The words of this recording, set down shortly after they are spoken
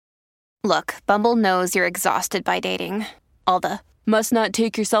Look, Bumble knows you're exhausted by dating. All the must not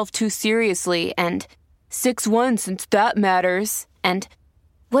take yourself too seriously and 6'1" since that matters. And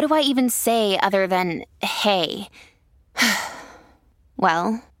what do I even say other than hey?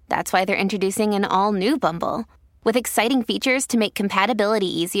 Well, that's why they're introducing an all-new Bumble with exciting features to make compatibility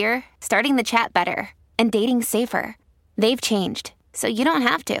easier, starting the chat better, and dating safer. They've changed, so you don't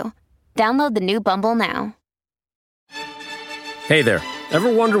have to. Download the new Bumble now. Hey there.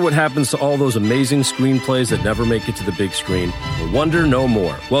 Ever wonder what happens to all those amazing screenplays that never make it to the big screen? Well, wonder no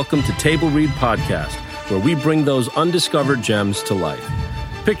more. Welcome to Table Read Podcast, where we bring those undiscovered gems to life.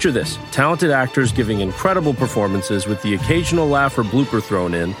 Picture this, talented actors giving incredible performances with the occasional laugh or blooper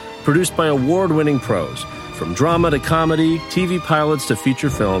thrown in, produced by award-winning pros. From drama to comedy, TV pilots to feature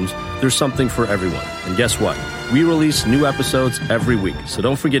films, there's something for everyone. And guess what? We release new episodes every week, so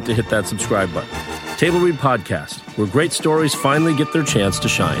don't forget to hit that subscribe button. Table Read Podcast, where great stories finally get their chance to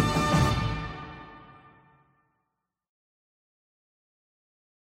shine.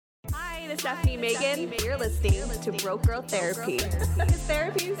 Hi, this is Stephanie Megan. You're listening to Broke Girl Therapy. Because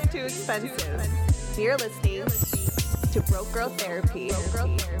therapy is too expensive. You're listening to Broke Girl Therapy.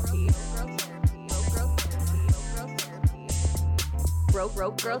 Broke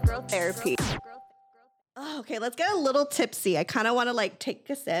Girl Therapy. Oh, okay, let's get a little tipsy. I kind of want to take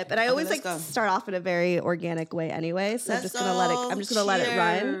a sip, and I always start off in a very organic way anyway. So I'm just gonna let it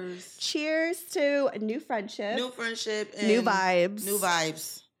run. Cheers to a new friendship, and new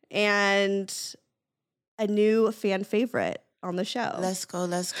vibes, and a new fan favorite on the show. Let's go.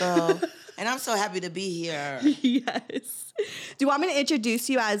 And I'm so happy to be here. Yes. Do you want me to introduce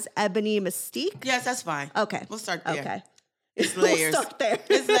you as Ebony Mystique? Yes, that's fine. Okay, we'll start there. Okay. It's layers. We'll start there.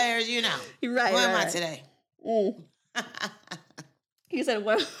 It's layers, you know. Right. Who am I today? You said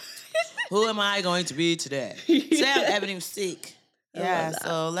what? Who am I going to be today? Today I'm Ebony Mystique. Yeah,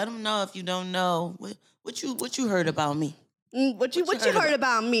 so let them know if you don't know what you heard about me. What you heard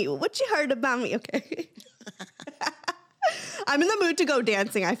about me? What you heard about me? Okay. I'm in the mood to go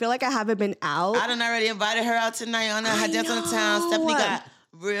dancing. I feel like I haven't been out. I done already invited her out tonight on her dance on the town. Stephanie got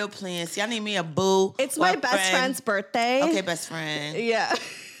real plans. See, I need me a boo. It's my best friend's birthday. Okay, best friend. Yeah.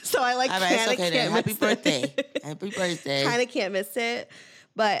 So I can't miss Happy birthday. Happy birthday. Kind of can't miss it.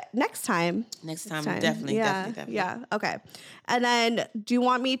 But next time. Definitely. Yeah. Okay. And then do you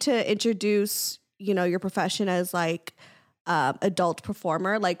want me to introduce, your profession as adult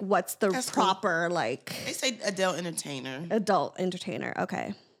performer? What's the proper They say adult entertainer. Adult entertainer.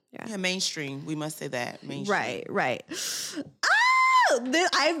 Okay. Yeah, mainstream. We must say that. Mainstream. Right.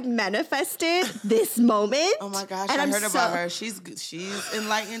 I've manifested this moment. Oh my gosh, I heard about her. She's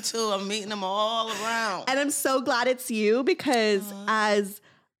enlightened too. I'm meeting them all around. And I'm so glad it's you because as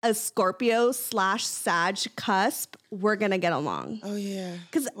a Scorpio / Sag cusp, we're going to get along. Oh yeah.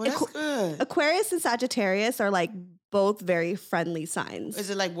 Because that's good. Aquarius and Sagittarius are both very friendly signs. Is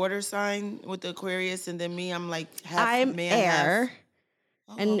it water sign with the Aquarius and then me? I'm half I'm man, air. half.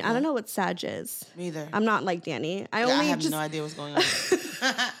 And I don't know what Sag is. Me either. I'm not like Danny. I have no idea what's going on.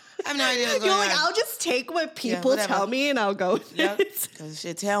 I have no idea what's going on. I'll just take what people tell me and I'll go with it. Because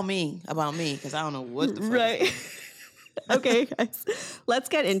tell me about me because I don't know what the fuck. Right. Okay, guys. Let's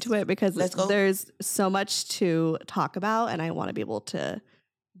get into it because there's so much to talk about and I want to be able to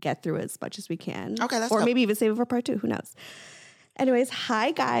get through as much as we can. Okay, let's go. Or maybe even save it for part 2. Who knows? Anyways,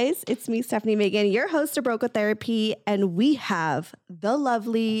 hi guys, it's me, Stephanie Megan, your host of Broke Girl Therapy, and we have the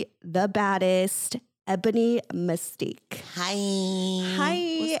lovely, the baddest, Ebony Mystique.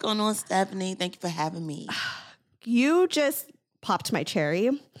 Hi. What's going on, Stephanie? Thank you for having me. You just popped my cherry.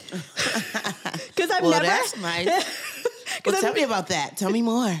 Because that's nice. Tell me about that. Tell me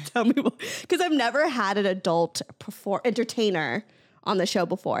more. Because I've never had an adult entertainer on the show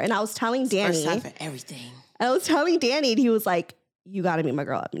before, and I was telling Danny. First time for everything. I was telling Danny, and he was like, you got to meet my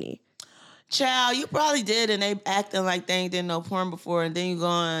girl, Ebony. Child, you probably did, and they acting like they ain't did no porn before, and then you go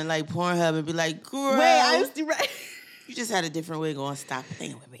on Pornhub and be like, girl. Wait, I was right. You just had a different way going, stop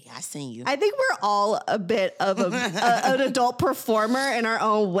thinking with me. I seen you. I think we're all a bit of an adult performer in our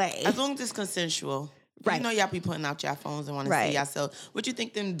own way. As long as it's consensual. Right. You know y'all be putting out your phones and want to see yourself. What you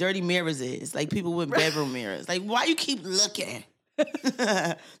think them dirty mirrors is? People with bedroom mirrors. Why you keep looking? Look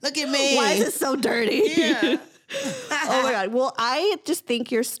at me. Why is it so dirty? Yeah. Oh my God. Well, I just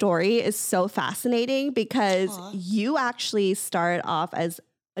think your story is so fascinating because you actually started off as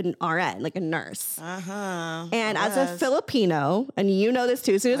an RN, a nurse. And as a Filipino, and you know this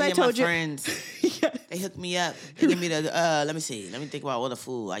too, as soon as I told you. Friends. Yes. They hooked me up. They give me the, let me see. Let me think about what the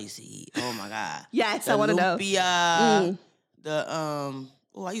food I used to eat. Oh my God. Yes, I want to know. Lumpia,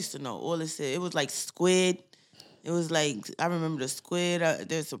 I used to know all this. It was squid. It was like, I remember the squid.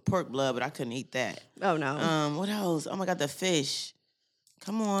 There's some pork blood, but I couldn't eat that. Oh, no. What else? Oh, my God, the fish.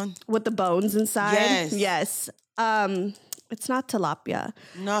 Come on. With the bones inside? Yes. It's not tilapia.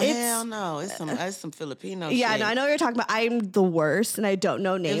 No, hell no. It's some Filipino shit. Yeah, no, I know what you're talking about. I'm the worst, and I don't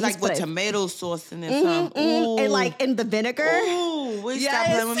know names. It's like with tomato sauce in it. And like in the vinegar. Ooh, stop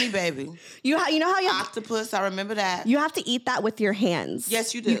playing with me, baby. You know how you octopus, I remember that. You have to eat that with your hands.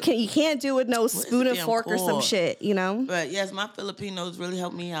 Yes, you do. You can't do it with no spoon and fork or some shit, you know? But yes, my Filipinos really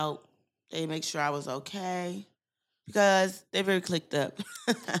helped me out. They make sure I was okay. Because they're very clicked up.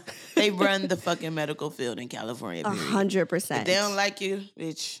 They run the fucking medical field in California. 100%. If they don't like you,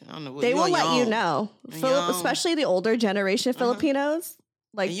 bitch, I don't know what they will let you know. Especially the older generation Filipinos.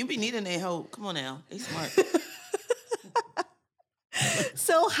 Like, and you be needing their help. Come on now. They smart.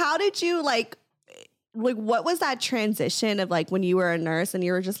 So how did you like what was that transition of like when you were a nurse and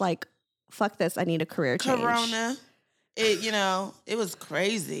you were just like, fuck this, I need a career change? Corona. It was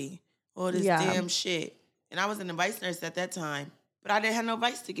crazy. All this damn shit. And I was an advice nurse at that time, but I didn't have no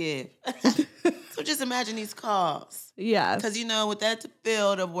advice to give. So just imagine these calls. Yeah. Because, with that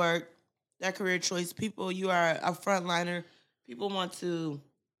field of work, that career choice, you are a frontliner. People want you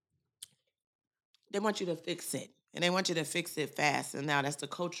to fix it. And they want you to fix it fast. And now that's the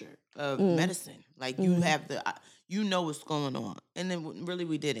culture of medicine. Like, you have what's going on. And then really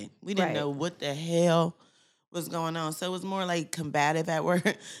we didn't. We didn't know what the hell was going on. So it was more like combative at work,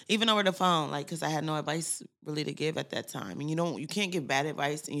 even over the phone, like, because I had no advice really to give at that time. And you can't give bad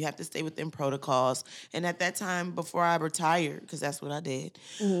advice, and you have to stay within protocols. And at that time, before I retired, because that's what I did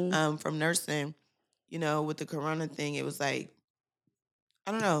from nursing, with the corona thing, it was like,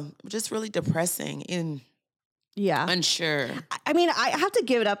 I don't know, just really depressing and unsure. I mean, I have to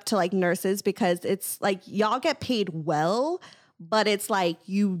give it up to like nurses because it's like y'all get paid well, but it's like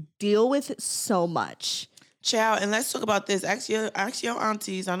you deal with so much. Child, and let's talk about this. Ask your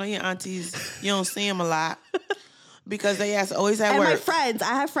aunties. I know your aunties, you don't see them a lot because they always at work. And my friends.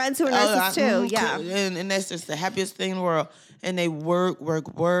 I have friends who are nurses too. Yeah. And that's just the happiest thing in the world. And they work. On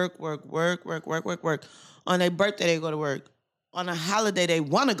their birthday, they go to work. On a holiday, they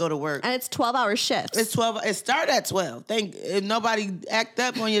want to go to work. And it's 12-hour shifts. It's 12. It started at 12. If nobody act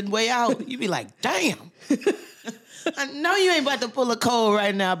up on your way out, you be like, damn. I know you ain't about to pull a cold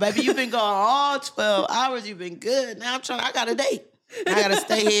right now, baby. You've been going all 12 hours. You've been good. Now I got a date. I got to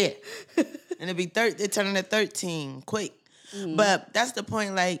stay here. And they're turning at 13 quick. But that's the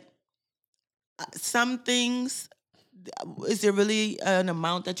point. Like, some things, is there really an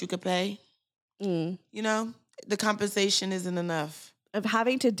amount that you could pay? The compensation isn't enough. Of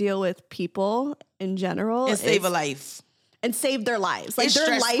having to deal with people in general. And save a life. And save their lives. Like, it's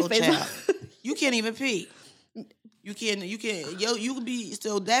their life is... You can't even pee. You can be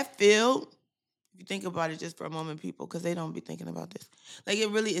still that field. If you think about it just for a moment, people, because they don't be thinking about this. Like, it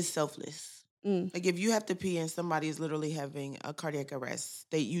really is selfless. Like, if you have to pee and somebody is literally having a cardiac arrest,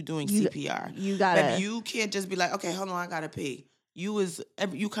 you doing CPR. You gotta. You can't just be like, okay, hold on, I gotta pee. You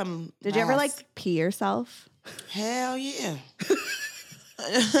come. Did you ever like pee yourself? Hell yeah.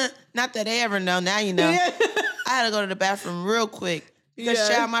 Not that they ever know. Now you know. Yeah. I had to go to the bathroom real quick because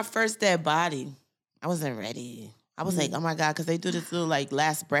child, my first dead body, I wasn't ready. I was like, oh my God, because they do this little like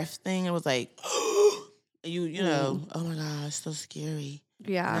last breath thing. It was like, you know, oh my God, it's so scary.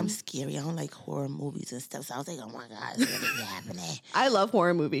 Yeah. And I'm scary. I don't like horror movies and stuff. So I was like, oh my God, it's really happening. I love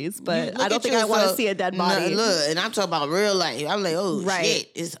horror movies, but I don't think I want to see a dead body. No, look, and I'm talking about real life. I'm like, oh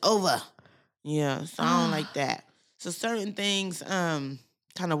shit, it's over. Yeah, so I don't like that. So certain things kind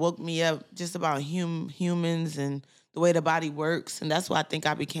of woke me up just about humans and the way the body works. And that's why I think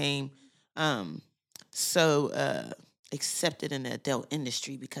I became so accepted in the adult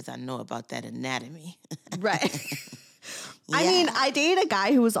industry, because I know about that anatomy. Right. Yeah. I mean, I dated a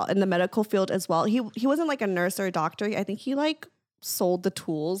guy who was in the medical field as well. He wasn't like a nurse or a doctor. I think he like sold the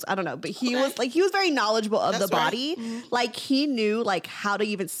tools. I don't know, but he was very knowledgeable of the body. Right. Mm-hmm. Like, he knew like how to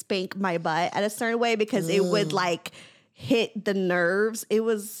even spank my butt at a certain way because it would like hit the nerves. He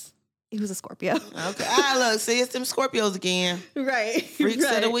was a Scorpio. Okay. Look, see, it's them Scorpios again. Right. Freaks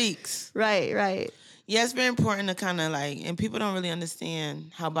of the weeks. Right. Yeah, it's very important to kind of like, and people don't really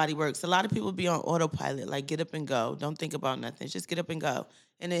understand how body works. A lot of people be on autopilot, like get up and go. Don't think about nothing. Just get up and go.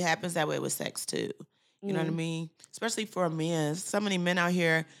 And it happens that way with sex too. You know what I mean? Especially for men. So many men out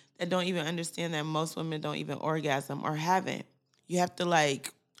here that don't even understand that most women don't even orgasm or haven't. You have to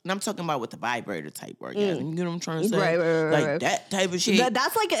like, and I'm talking about with the vibrator type orgasm. You know what I'm trying to say? Right. That type of shit.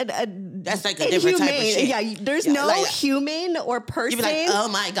 That's like that's like a different type of shit. Yeah, there's no like, human or person. You be like, oh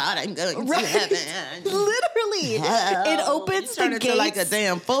my God, I'm going to heaven. Literally. It opens you turn the into gates. like a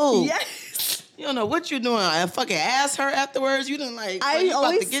damn fool. Yes. You don't know what you're doing. I fucking ask her afterwards. You didn't like, you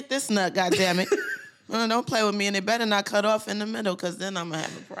about to get this nut, goddammit. Don't play with me, and it better not cut off in the middle, because then I'm going to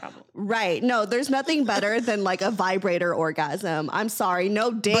have a problem. Right. No, there's nothing better than like a vibrator orgasm. I'm sorry.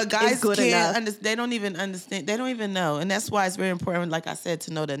 No dick but guys is good enough. They don't even understand. They don't even know. And that's why it's very important, like I said,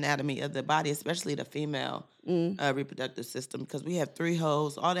 to know the anatomy of the body, especially the female reproductive system, because we have 3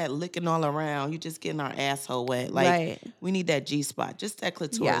 holes, all that licking all around. You just getting our asshole wet. Like, we need that G-spot, just that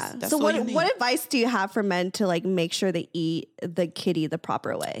clitoris. Yeah. That's so what advice do you have for men to like make sure they eat the kitty the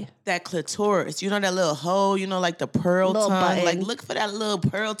proper way? That clitoris. You know that little hole, you know, like the pearl tongue. Button. Like, look for that little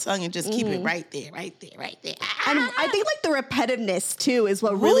pearl tongue and just keep it right there, right there, right there. And I think like the repetitiveness too is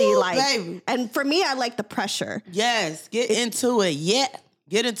what really baby. And for me, I like the pressure. Yes. Get into it. Yeah.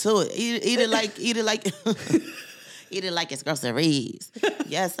 Get into it. Eat it like eat it like it's groceries.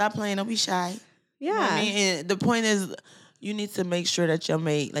 Yeah, stop playing. Don't be shy. Yeah. You know what I mean? And the point is, you need to make sure that your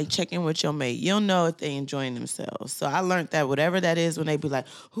mate, like, check in with your mate. You'll know if they enjoying themselves. So I learned that whatever that is, when they be like,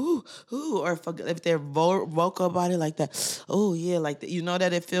 ooh, or if they're vocal about it like that, oh yeah, like that, you know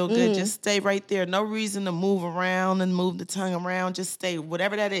that it feel good. Just stay right there. No reason to move around and move the tongue around. Just stay,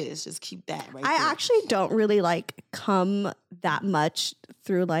 whatever that is, just keep that right there. I actually don't really like come that much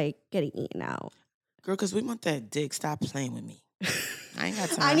through like getting eaten out. Girl, because we want that dick. Stop playing with me. I ain't got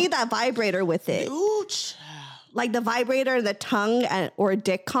time. I need that vibrator with it. Ooh, child. Like the vibrator and the tongue or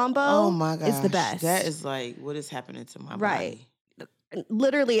dick combo. Oh my gosh. Is the best. That is like what is happening to my body.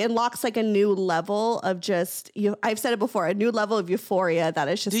 Literally, it unlocks like a new level of just, I've said it before, a new level of euphoria that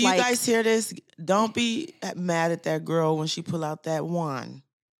is just Do you guys hear this? Don't be mad at that girl when she pull out that wand.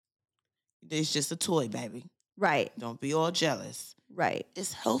 It's just a toy, baby. Right. Don't be all jealous. Right.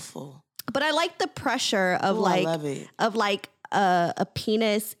 It's helpful. But I like the pressure of I love it. Of like a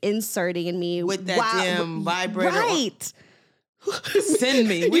penis inserting in me with that damn vibrator. Right. Send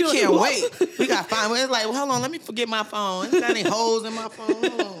me. We can't wait. We got to find. It's like, well, hold on. Let me forget my phone. It's got any holes in my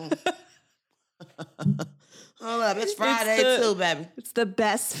phone. Hold up. It's Friday too, baby. It's the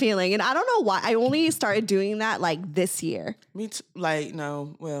best feeling. And I don't know why. I only started doing that like this year. Me too. Like,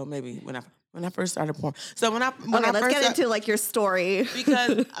 no. Well, maybe when I first started porn. So let's get into like your story.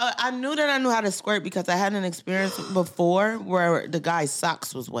 Because I knew that I knew how to squirt because I had an experience before where the guy's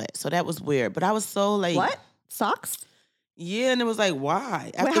socks was wet. So that was weird. But I was so like... What? Socks? Yeah, and it was like,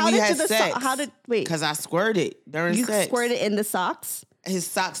 why? After we had sex. Because I squirted during sex. You squirted in the socks? His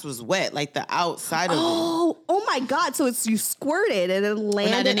socks was wet, like the outside of it. Oh my God. So you squirted and then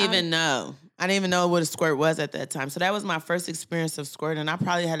landed... And I didn't even know. I didn't even know what a squirt was at that time. So that was my first experience of squirting. I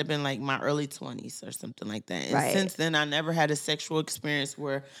probably had to been like my early 20s or something like that. And since then, I never had a sexual experience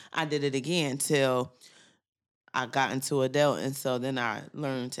where I did it again till I got into adult. And so then I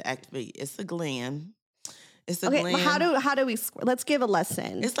learned to activate. It's a gland. It's a gland. How do we squirt? Let's give a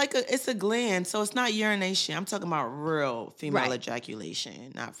lesson. It's a gland. So it's not urination. I'm talking about real female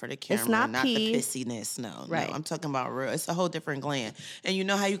ejaculation, not for the camera, it's not the pissiness. No, right. No, I'm talking about real. It's a whole different gland. And you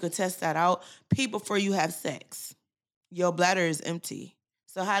know how you could test that out? Pee before you have sex. Your bladder is empty.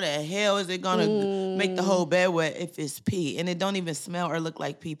 So how the hell is it gonna make the whole bed wet if it's pee? And it don't even smell or look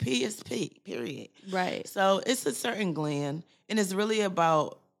like pee. Pee is pee, period. Right. So it's a certain gland, and it's really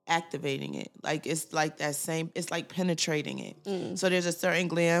about activating it. Like it's like that same, it's like penetrating it. So there's a certain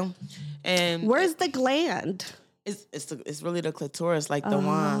gland. And where's the gland? It's really the clitoris, like the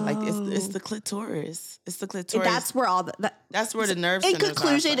wand. Like it's the clitoris. It's the clitoris. That's where all that's where the nerve centers are. In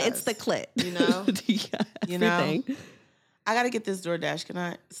conclusion, it's the clit. You know? Yeah, you know? I gotta get this DoorDash. Can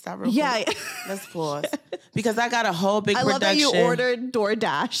I stop real quick? Let's pause. Because I got a whole big production. I love that you ordered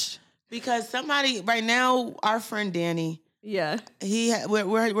DoorDash. Because somebody, right now, our friend Danny,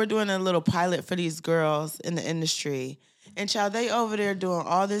 we're doing a little pilot for these girls in the industry. And child, they over there doing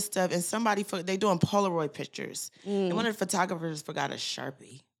all this stuff, and they doing Polaroid pictures. And one of the photographers forgot a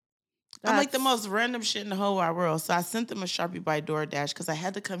Sharpie. I'm like the most random shit in the whole wide world. So I sent them a Sharpie by DoorDash because I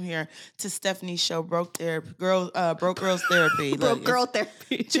had to come here to Stephanie's show, Broke Girls Therapy. Broke Girl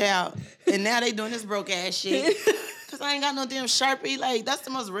Therapy. Child. And now they doing this broke ass shit. Because I ain't got no damn Sharpie. Like, that's the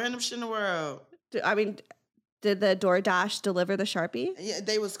most random shit in the world. I mean, did the DoorDash deliver the Sharpie? Yeah,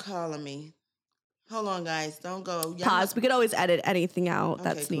 they was calling me. Hold on, guys. Don't go. Pause. We could always edit anything out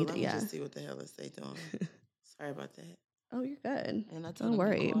that's needed. Let me just see what the hell is they doing. Sorry about that. Oh, you're good. And I don't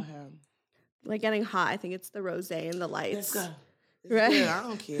worry. Like getting hot. I think it's the rosé and the lights. Let's go. Right? Good. I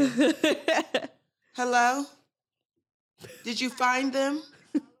don't care. Hello? Did you find them?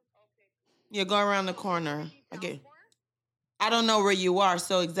 Yeah, go around the corner. Okay. I don't know where you are,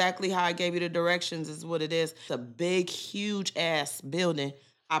 so exactly how I gave you the directions is what it is. It's a big, huge ass building.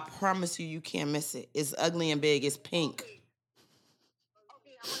 I promise you can't miss it. It's ugly and big. It's pink.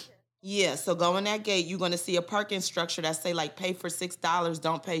 Yeah, so go in that gate. You're going to see a parking structure that say, like, pay for $6,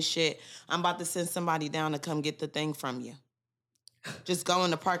 don't pay shit. I'm about to send somebody down to come get the thing from you. Just go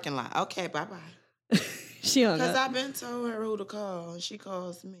in the parking lot. Okay, bye-bye. She hung up. Because I've been told her who to call, and she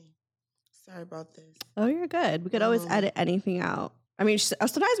calls me. Sorry about this. Oh, you're good. We could always edit anything out. I mean,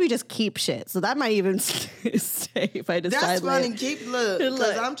 sometimes we just keep shit, so that might even stay if I decide. That's funny. Look,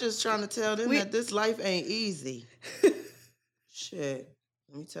 because I'm just trying to tell them that this life ain't easy. Shit.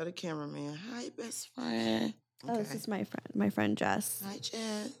 Let me tell the cameraman, hi, best friend. Okay. Oh, this is my friend Jess. Hi,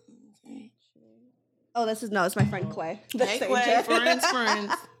 Jess. Oh, it's my friend Quay. Hey, Quay,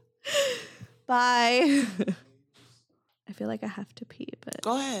 friends. Bye. I feel like I have to pee, but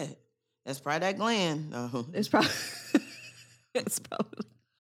go ahead. That's probably that gland. No, it's probably.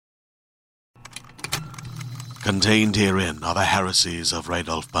 Contained herein are the heresies of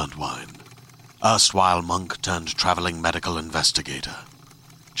Radolf Burntwine, erstwhile monk turned traveling medical investigator.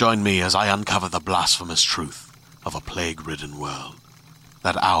 Join me as I uncover the blasphemous truth of a plague-ridden world,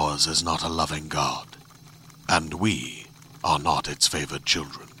 that ours is not a loving God, and we are not its favored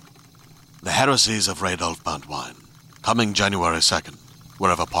children. The Heresies of Radolf Burntwine, coming January 2nd,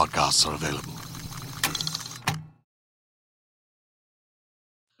 wherever podcasts are available.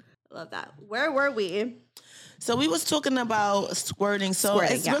 Love that. Where were we? So we was talking about squirting. So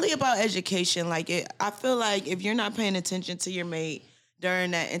it's really about education. I feel like if you're not paying attention to your mate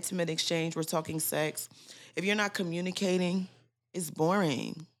during that intimate exchange, we're talking sex, if you're not communicating, it's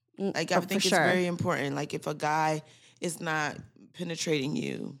boring. I think it's very important. Like if a guy is not penetrating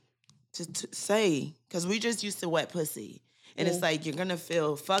you, to say, because we just used to wet pussy. And it's like you're going to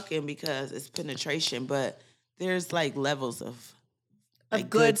feel fucking because it's penetration, but there's like levels of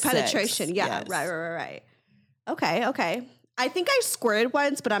good penetration. Sex. Yeah, yes. Right. Okay. I think I squirted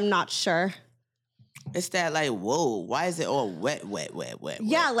once, but I'm not sure. It's that like, whoa, why is it all wet?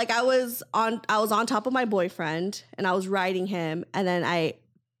 Yeah, like I was on top of my boyfriend and I was riding him and then I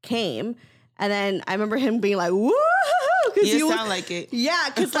came and then I remember him being like, woo! You sound like it. Yeah,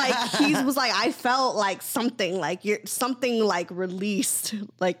 because like he was like, I felt like something like released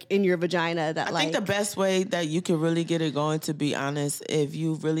like in your vagina. That I think the best way that you can really get it going, to be honest, if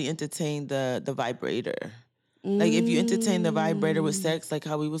you really entertain the vibrator. Like if you entertain the vibrator with sex, like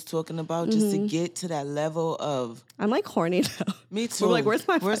how we was talking about, just to get to that level of. I'm like horny now. Me too. We're like, where's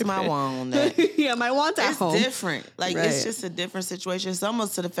my wand on that? Yeah, my wand's at home. It's different. Like it's just a different situation. It's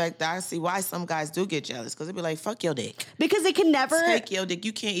almost to the fact that I see why some guys do get jealous, because they be like, fuck your dick. Because they can never take your dick.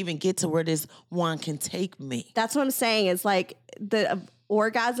 You can't even get to where this wand can take me. That's what I'm saying. Is like the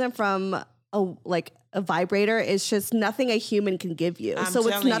orgasm from a vibrator is just nothing a human can give you. So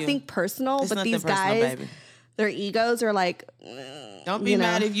it's nothing personal. But these guys. Baby. Their egos are like. Don't be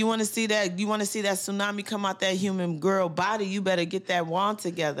mad if you want to see that. You want to see that tsunami come out that human girl body. You better get that wand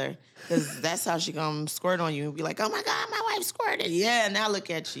together, because that's how she gonna squirt on you and be like, "Oh my God, my wife squirted." Yeah, now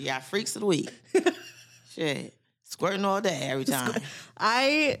look at you. Yeah, freaks of the week. Shit, squirting all day, every time.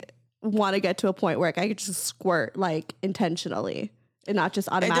 I want to get to a point where I could just squirt like intentionally and not just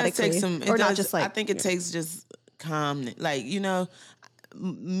automatically. It does take some. Not just like. I think it takes just calmness, like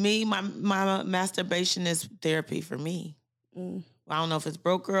Me, my masturbation is therapy for me. I don't know if it's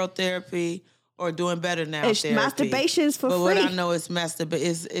broke girl therapy or doing better now therapy. Masturbation's for free. But what I know is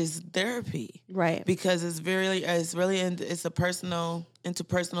is therapy, right? Because it's a personal,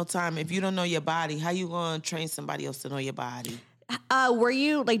 interpersonal time. If you don't know your body, how you gonna train somebody else to know your body? Were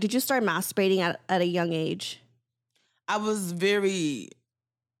you did you start masturbating at a young age? I was very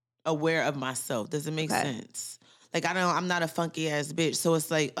aware of myself. Does it make sense? Like, I'm not a funky ass bitch. So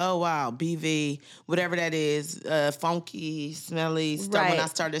it's like, oh wow, BV, whatever that is, funky, smelly stuff. Right. When I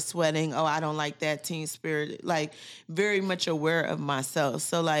started sweating, I don't like that, teen spirit. Like, very much aware of myself.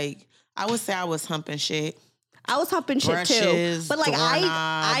 So like, I would say I was humping shit. I was humping shit too. But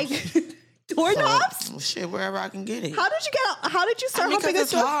like doorknobs? Shit, wherever I can get it. How did you start humping?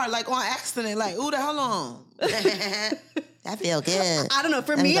 Because it's hard, like on accident, like, ooh, the hell on. That feel good. I don't know.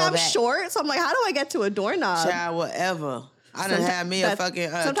 For me, I'm short, so I'm like, how do I get to a doorknob? Child, whatever. I done had me a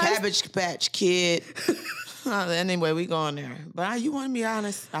fucking Cabbage Patch Kid. Anyway, we going there. But you want to be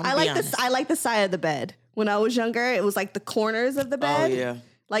honest? I like the side of the bed. When I was younger, it was like the corners of the bed. Oh yeah.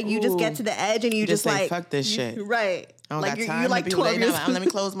 Like you just get to the edge and you just like fuck this shit. Right. I don't got time. You're like 12 years old. Let me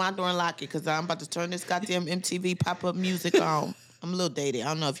close my door and lock it, because I'm about to turn this goddamn MTV pop-up music on. I'm a little dated. I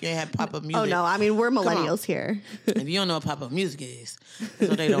don't know if you ain't had pop-up music. Oh, no. I mean, we're millennials here. If you don't know what pop-up music is, so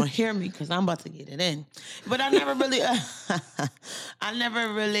they don't hear me, because I'm about to get it in. But I never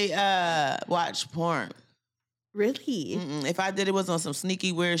really watched porn. Really? If I did, it was on some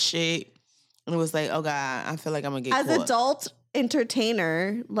sneaky weird shit. And it was like, oh, God, I feel like I'm going to get caught. As adult,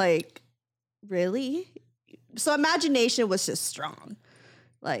 entertainer, like, really? So imagination was just strong.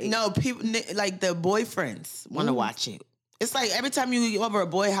 Like, no, people like the boyfriends want to watch it. It's like every time you go over a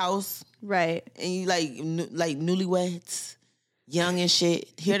boy house, right? And you like newlyweds, young and shit.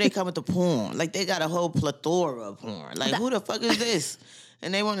 Here they come with the porn. Like they got a whole plethora of porn. Like who the fuck is this?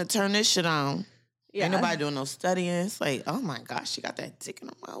 And they want to turn this shit on. Yeah. Ain't nobody doing no studying. It's like, oh my gosh, she got that dick in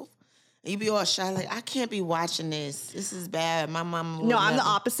her mouth. And you be all shy, like, I can't be watching this. This is bad. My mom. No, I'm the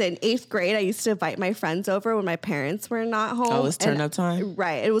opposite. In 8th grade, I used to invite my friends over when my parents were not home. Oh, it's turn up time?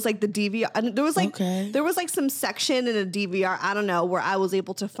 Right. It was like the DVR. And there was like some section in a DVR, I don't know, where I was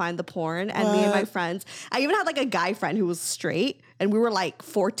able to find the porn. And me and my friends, I even had like a guy friend who was straight. And we were like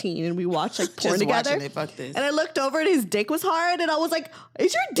 14 and we watched like porn together. Fuck this. And I looked over and his dick was hard. And I was like,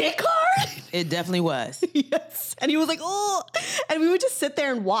 is your dick hard? It definitely was. Yes. And he was like, oh. And we would just sit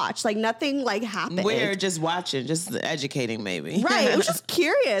there and watch. Like nothing like happened. We're just watching, just educating maybe. Right. It was just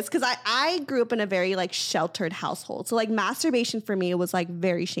curious because I grew up in a very like sheltered household. So like masturbation for me was like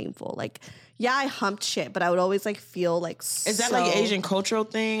very shameful. Like, yeah, I humped shit, but I would always like feel like Is that like Asian cultural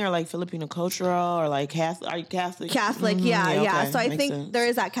thing or like Filipino cultural or like Catholic? Are you Catholic? Catholic, Mm-hmm. yeah. Okay. So I think there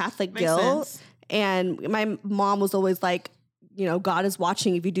is that Catholic guilt. And my mom was always like, you know, God is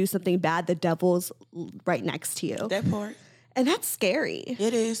watching. If you do something bad, the devil is right next to you. That part. And that's scary.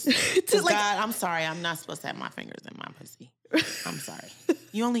 It is. Like, God, I'm sorry. I'm not supposed to have my fingers in my pussy. I'm sorry.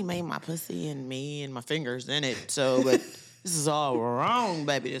 You only made my pussy and me and my fingers in it. So, but this is all wrong,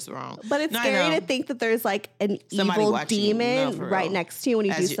 baby. It's wrong. But it's scary to think that there's like an evil demon right next to you when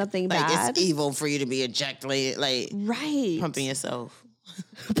you do something bad. Like it's evil for you to be ejaculated, like pumping yourself.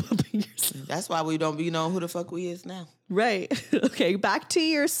 That's why we don't be knowing who the fuck we is now. Right. Okay. Back to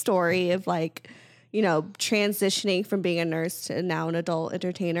your story of like, you know, transitioning from being a nurse to now an adult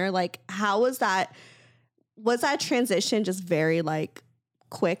entertainer. Like, how was that? Was that transition just very like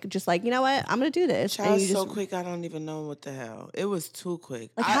quick? Just like, you know what? I'm going to do this. Child, so quick. I don't even know what the hell. It was too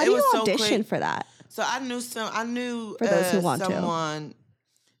quick. Like, how do you audition for that? So I knew for those who want someone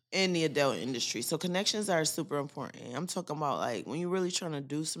in the adult industry. So connections are super important. I'm talking about like when you're really trying to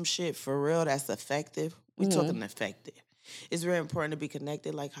do some shit for real that's effective. We're talking effective. It's very important to be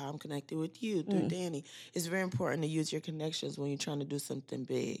connected like how I'm connected with you through Danny. It's very important to use your connections when you're trying to do something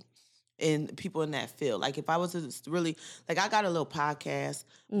big and people in that field. Like if I was really, like I got a little podcast,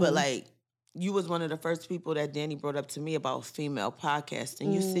 but like you was one of the first people that Danny brought up to me about female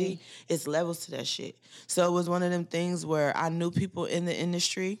podcasting. You see, it's levels to that shit. So it was one of them things where I knew people in the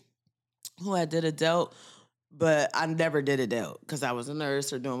industry who had did adult, but I never did adult because I was a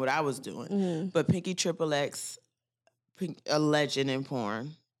nurse or doing what I was doing. But Pinky Triple X, a legend in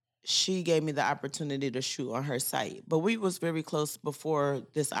porn, she gave me the opportunity to shoot on her site. But we was very close before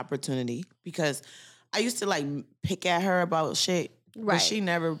this opportunity because I used to like pick at her about shit. Right. But she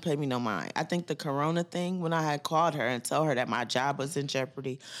never paid me no mind. I think the corona thing, when I had called her and told her that my job was in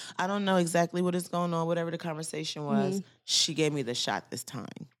jeopardy, I don't know exactly what is going on, whatever the conversation was, she gave me the shot this time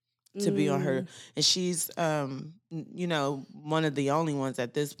to be on her. And she's, you know, one of the only ones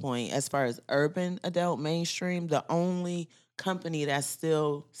at this point, as far as urban adult mainstream, the only company that's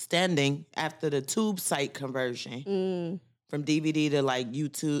still standing after the tube site conversion from DVD to like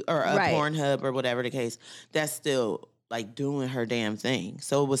YouTube or Pornhub or whatever the case, that's still like doing her damn thing.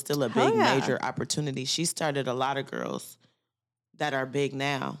 So it was still a big major opportunity. She started a lot of girls that are big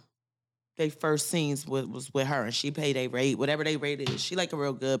now. Their first scenes was with her and she paid a rate, whatever they rated is. She like a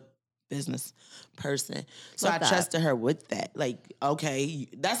real good business person. So I trusted her with that. Like, okay,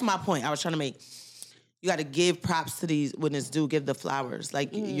 that's my point. I was trying to make, you got to give props to these when it's due, give the flowers. Like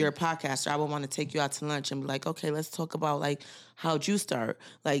you're a podcaster. I would want to take you out to lunch and be like, okay, let's talk about like how'd you start?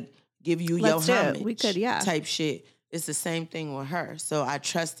 Like give you your homage. We could, type shit. It's the same thing with her. So I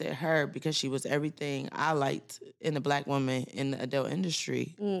trusted her because she was everything I liked in the Black woman in the adult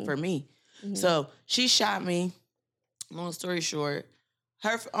industry for me. So she shot me. Long story short,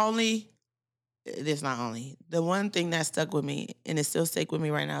 the one thing that stuck with me, and it still stuck with me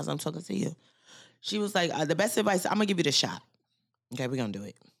right now as I'm talking to you, she was like, the best advice, I'm going to give you the shot. Okay, we're going to do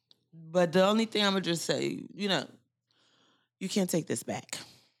it. But the only thing I'm going to just say, you know, you can't take this back.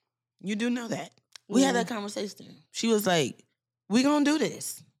 You do know that. We had that conversation. She was like, we going to do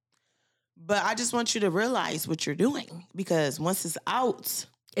this. But I just want you to realize what you're doing. Because once it's out.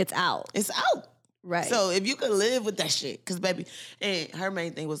 It's out. It's out. Right. So if you could live with that shit. Because, baby, and her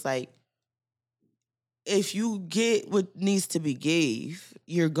main thing was like, if you get what needs to be gave,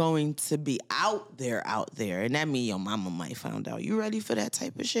 you're going to be out there. And that means your mama might find out. You ready for that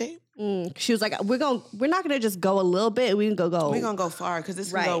type of shit? She was like, we're not gonna just go a little bit. We're gonna go far because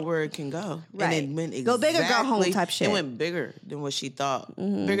this can go where it can go. Right. And it went go big or go home type shit. It went bigger than what she thought.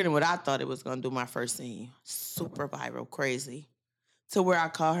 Bigger than what I thought it was gonna do. My first scene, super viral, crazy, to where I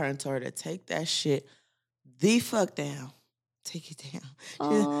called her and told her to take that shit the fuck down. Take it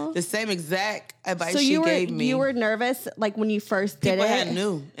down. The same exact advice she gave me. You were nervous, like when you first did People it. had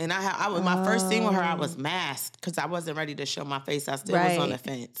knew, and I was my first scene with her. I was masked because I wasn't ready to show my face. I still was on the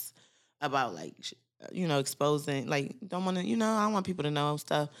fence about like, exposing. Like, don't want to, I don't want people to know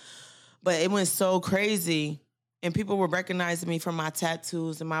stuff. But it went so crazy, and people were recognizing me from my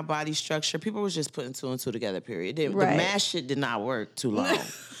tattoos and my body structure. People was just putting 2 and 2 together. Period. The mask shit did not work too long.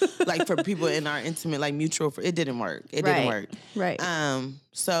 Like for people in our intimate, like mutual, it didn't work. It didn't work. Right.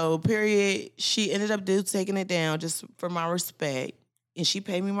 So period. She ended up taking it down just for my respect, and she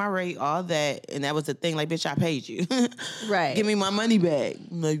paid me my rate, all that, and that was the thing. Like, bitch, I paid you. Right. Give me my money back.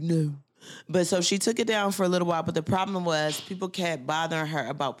 I'm like, no. But so she took it down for a little while, but the problem was people kept bothering her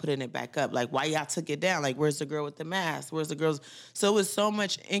about putting it back up. Like, why y'all took it down? Like, where's the girl with the mask? Where's the girls? So it was so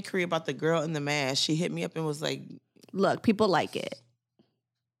much inquiry about the girl in the mask. She hit me up and was like, look, people like it.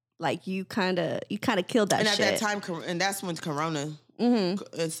 Like, you kind of killed that shit. And at that time, and that's when Corona.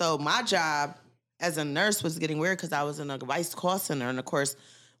 Mm-hmm. And so my job as a nurse was getting weird because I was in a vice call center. And of course...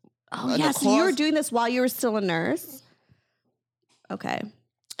 Oh, yeah. So you were doing this while you were still a nurse? Okay.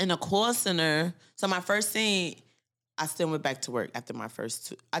 In a call center. So my first scene, I still went back to work after my first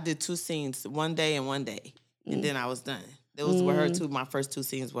 2. I did 2 scenes, one day and one day. And then I was done. It was with her too. My first 2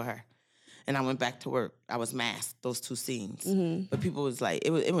 scenes with her. And I went back to work. I was masked, those 2 scenes. But people was like,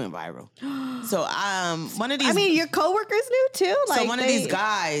 it went viral. So one of these... I mean, your coworkers knew too? Like, so one of these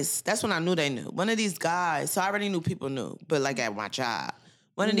guys, that's when I knew they knew. One of these guys, so I already knew people knew, but like at my job.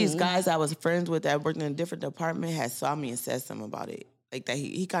 One of these guys I was friends with that worked in a different department had saw me and said something about it. Like that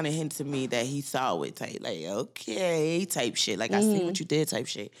he kind of hinted to me that he saw it type, like, okay, type shit. Like, I see what you did type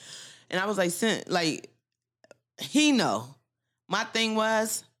shit. And I was like, he know. My thing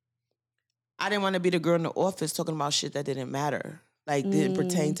was, I didn't want to be the girl in the office talking about shit that didn't matter. Like, didn't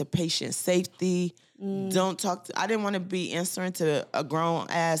pertain to patient safety. I didn't want to be answering to a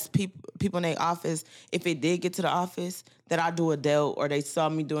grown-ass people in their office if it did get to the office that I do a deal or they saw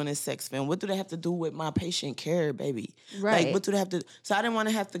me doing a sex film. What do they have to do with my patient care, baby? Right. Like, what do they have to... So I didn't want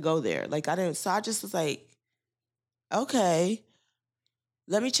to have to go there. Like, so I just was like, okay,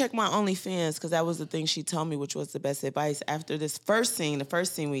 let me check my OnlyFans, because that was the thing she told me, which was the best advice. After this first scene, the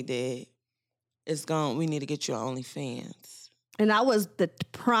first scene we did, it's gone. We need to get you on OnlyFans. And that was the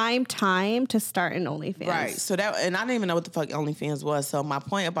prime time to start an OnlyFans. Right. So and I didn't even know what the fuck OnlyFans was. So my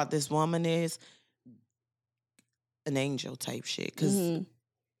point about this woman is an angel type shit. Because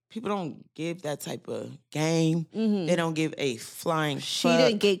people don't give that type of game. They don't give a flying She fuck.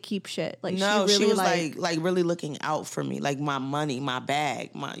 didn't gatekeep shit. Like, no, she was like really looking out for me. Like my money, my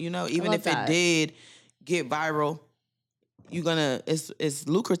bag, even if it did get viral, it's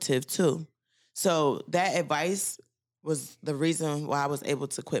lucrative too. So that advice was the reason why I was able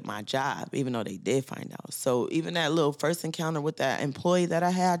to quit my job, even though they did find out. So even that little first encounter with that employee that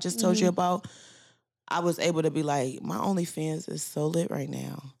I had, I just told you about, I was able to be like, my OnlyFans is so lit right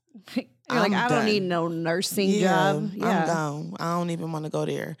now. You're like, I don't need no nursing job. Yeah. I'm gone. I don't even want to go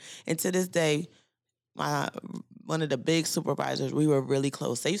there. And to this day, one of the big supervisors, we were really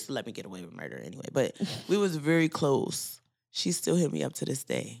close. They used to let me get away with murder anyway, but we was very close. She still hit me up to this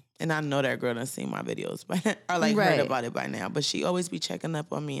day. And I know that girl done seen my videos or heard about it by now. But she always be checking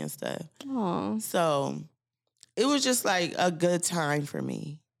up on me and stuff. Aww. So it was just like a good time for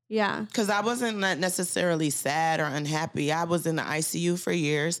me. Yeah. Because I wasn't necessarily sad or unhappy. I was in the ICU for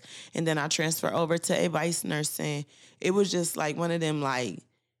years. And then I transferred over to advice nursing. It was just like one of them, like,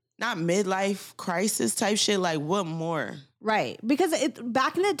 not midlife crisis type shit. Like, what more? Right. Because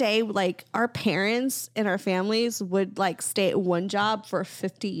back in the day, like, our parents and our families would, like, stay at one job for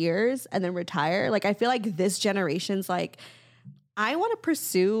 50 years and then retire. Like, I feel like this generation's like, I want to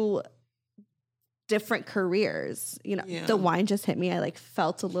pursue different careers. The wine just hit me. I like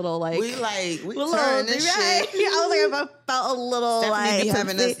felt a little like we turn this shit. I was like, I felt a little Stephanie be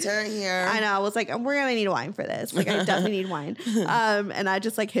having us turn here. I know. I was like, we're gonna need wine for this. Like, I definitely need wine. And I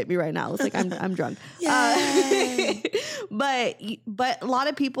just like hit me right now. I was like, I'm drunk. But a lot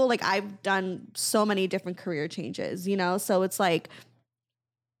of people, like, I've done so many different career changes. So it's like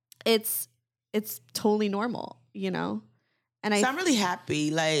it's totally normal. And so I'm really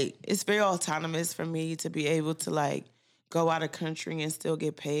happy. Like, it's very autonomous for me to be able to, like, go out of country and still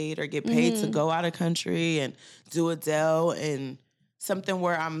get paid, or get paid to go out of country and do Adele, and something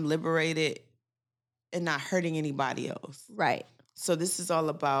where I'm liberated and not hurting anybody else. Right. So this is all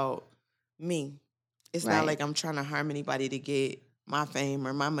about me. It's not like I'm trying to harm anybody to get my fame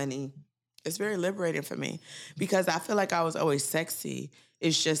or my money. It's very liberating for me because I feel like I was always sexy.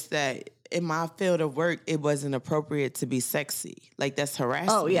 It's just that in my field of work, it wasn't appropriate to be sexy. Like, that's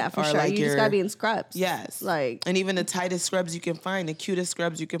harassment. Oh, yeah, for sure. Like you just gotta be in scrubs. Yes. Like, and even the tightest scrubs you can find, the cutest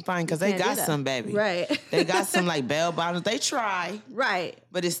scrubs you can find, because they got some, baby. Right. They got some, like, bell bottoms. They try. Right.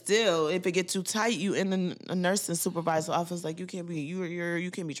 But it's still, if it get too tight, you in a nursing supervisor office, like, you can't be, you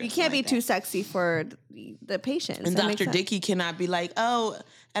can't be dressed. You can't like be too sexy for the patients. And Dr. Dickey cannot be like, oh,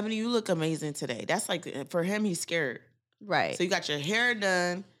 Ebony, you look amazing today. That's like, for him, he's scared. Right. So you got your hair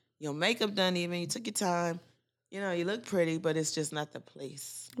done, your makeup done even, you took your time. You know, you look pretty, but it's just not the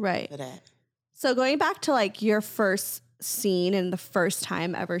place for that. So going back to, like, your first scene and the first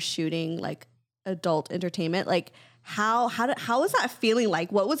time ever shooting, like, adult entertainment, like, how was that feeling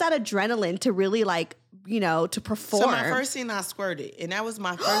like? What was that adrenaline to really, like, you know, to perform? So my first scene, I squirted. And that was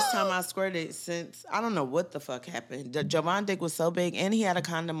my first time I squirted since, I don't know what the fuck happened. Jovan Dick was so big, and he had a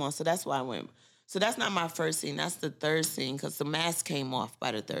condom on, so that's why I went. So that's not my first scene. That's the third scene, because the mask came off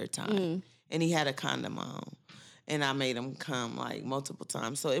by the third time. And he had a condom on. And I made him come, like, multiple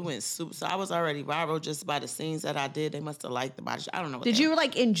times. So it went super. So I was already viral just by the scenes that I did. They must have liked the body. I don't know. Did you,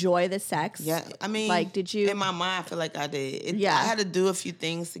 like, enjoy the sex? Yeah. I mean, like, did you? In my mind, I feel like I did. I had to do a few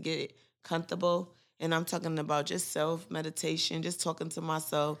things to get it comfortable. And I'm talking about just self-meditation, just talking to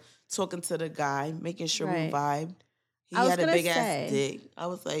myself, talking to the guy, making sure we vibed. He had a big-ass dick. I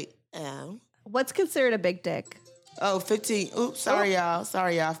was like, oh. What's considered a big dick? Oh, 15. Oops, sorry, y'all.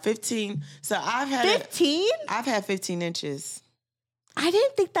 15. So I've had 15? I've had 15 inches. I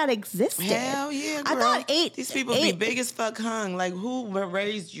didn't think that existed. Hell yeah, girl. I thought 8. These people be big as fuck hung. Like, who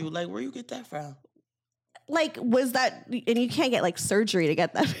raised you? Like, where you get that from? Like, was that, and you can't get, like, surgery to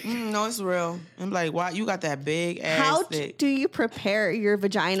get that. No, it's real. I'm like, why you got that big ass How dick? do you prepare your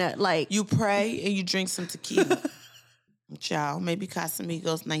vagina? Like, you pray and you drink some tequila. Child, maybe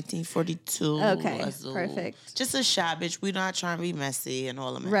Casamigos 1942. Okay, perfect. Just a shot, bitch. We're not trying to be messy and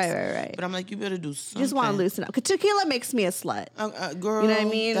all of that. Right. But I'm like, you better do something. Just want to loosen up. Cause tequila makes me a slut. Girl, you know what I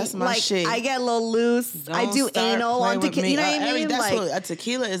mean? That's my like, shit. I get a little loose. I do anal on tequila. You know what I mean? That's what a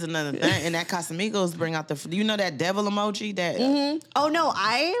tequila is another thing. And that Casamigos bring out you know that devil emoji? That. Oh no,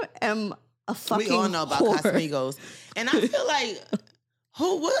 I am a fucking. We all know about whore. Casamigos, and I feel like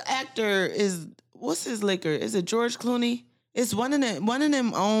what actor is? What's his liquor? Is it George Clooney? It's one of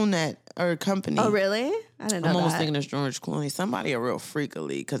them own that or company. Oh really? I didn't know. I'm almost thinking it's George Clooney. Somebody a real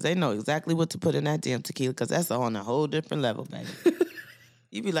freakily because they know exactly what to put in that damn tequila because that's on a whole different level, baby.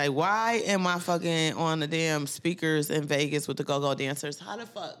 You be like, why am I fucking on the damn speakers in Vegas with the go-go dancers? How the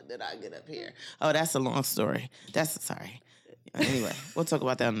fuck did I get up here? Oh, that's a long story. Sorry. Anyway, we'll talk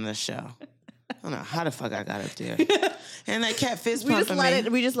about that on the show. I don't know how the fuck I got up there. And that cat fist pumping me.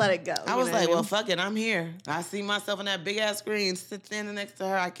 We just let it go. I was like, well, fuck it. I'm here. I see myself on that big ass screen, standing next to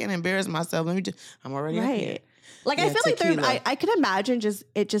her. I can't embarrass myself. I'm already up here. Like, yeah, I feel like I could imagine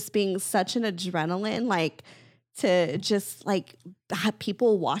just being such an adrenaline, like, to just, like, have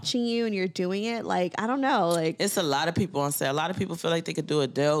people watching you and you're doing it. Like, I don't know. Like, it's a lot of people on set. A lot of people feel like they could do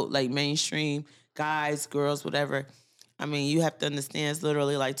adult, like, mainstream, guys, girls, whatever. I mean, you have to understand it's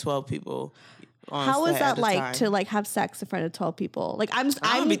literally like 12 people on How set is that like time. to, like, have sex in front of 12 people? Like, I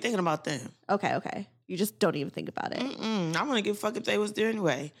don't be thinking about them. Okay. You just don't even think about it. I want to give a fuck if they was there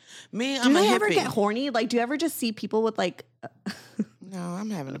anyway. I'm a hippie. Do they ever get horny? Like, do you ever just see people with, like... No, I'm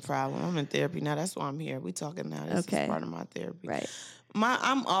having a problem. I'm in therapy now. That's why I'm here. We talking now. This is part of my therapy. Right.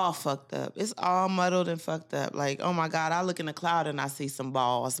 I'm all fucked up. It's all muddled and fucked up. Like, oh my God, I look in the cloud and I see some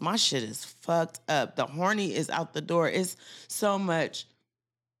balls. My shit is fucked up. The horny is out the door. It's so much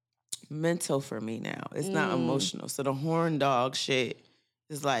mental for me now. It's not emotional. So the horn dog shit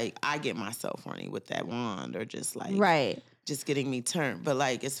is like, I get myself horny with that wand or just like, just getting me turned. But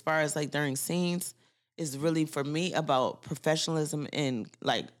like, as far as like during scenes, it's really for me about professionalism and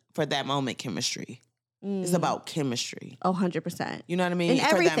like for that moment, chemistry. It's about chemistry. Oh, 100%. You know what I mean? In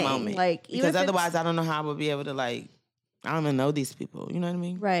everything. For that moment. Like, because otherwise, I don't know how I would be able to, like, I don't even know these people. You know what I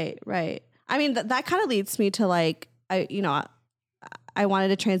mean? Right. I mean, that kind of leads me to, like, I wanted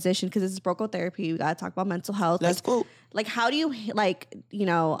to transition because this is Broco Therapy. We got to talk about mental health. That's cool. Like, how do you, like,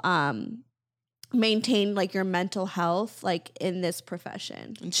 maintain, like, your mental health, like, in this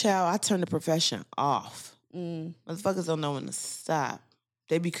profession? And child, I turn the profession off. Motherfuckers don't know when to stop.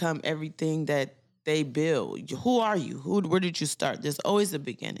 They become everything that they build. Who are you? Where did you start? There's always a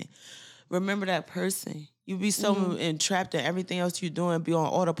beginning. remember that person. You be so entrapped in everything else you're doing, be on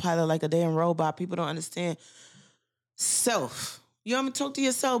autopilot like a damn robot. People don't understand self. You ever talk to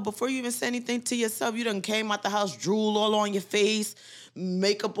yourself before you even say anything to yourself? You done came out the house, drool all on your face,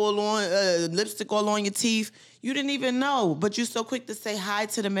 makeup all on, lipstick all on your teeth. You didn't even know, but you're so quick to say hi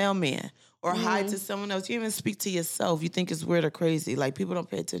to the mailman or hi to someone else. You even speak to yourself. You think it's weird or crazy. Like, people don't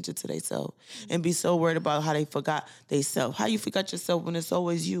pay attention to themselves and be so worried about how they forgot themselves. How you forgot yourself when it's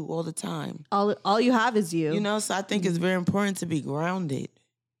always you all the time? All you have is you. You know, so I think it's very important to be grounded.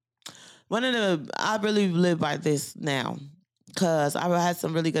 I really live by this now. Because I had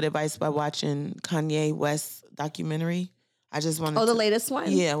some really good advice by watching Kanye West documentary. I just wanted the latest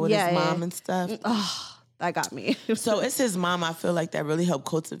one? Yeah, with his mom and stuff. Oh, that got me. So it's his mom, I feel like, that really helped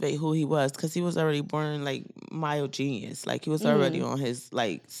cultivate who he was. Because he was already born, like, mild genius. Like, he was already on his,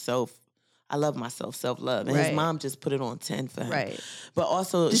 like, I love myself, self-love. And his mom just put it on 10 for him. Right. But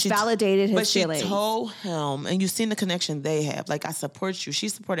also... Just validated his feelings. But she told him, and you've seen the connection they have. Like, I support you. She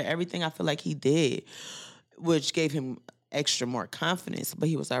supported everything I feel like he did, which gave him extra more confidence, but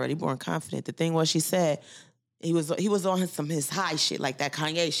he was already born confident. The thing was, she said he was on his high shit, like that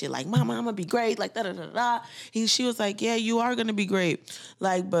Kanye shit, like, mama, I'm gonna be great, like da da da da. She was like, yeah, you are gonna be great,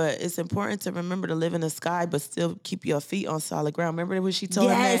 like, but it's important to remember to live in the sky, but still keep your feet on solid ground. Remember when she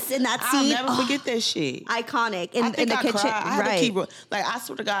told him that? Yes, in that scene, I'll never forget that shit. Iconic in the kitchen. I had to keep, like, I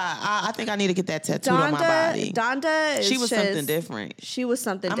swear to God, I think I need to get that tattooed on my body. Donda, she was something different. She was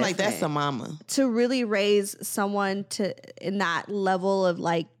something. I'm different. like, that's a mama to really raise someone in that level of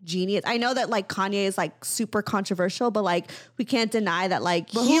like genius. I know that like Kanye is like super controversial, but like we can't deny that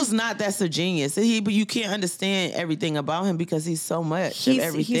like. But who's not that's a genius? But you can't understand everything about him because he's so much of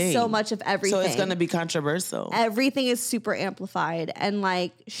everything. He's so much of everything. So it's gonna be controversial. Everything is super amplified, and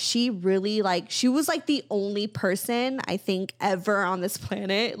like she really like she was like the only person I think ever on this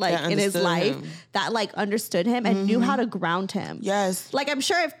planet like in his life that like understood him and knew how to ground him. Yes. Like I'm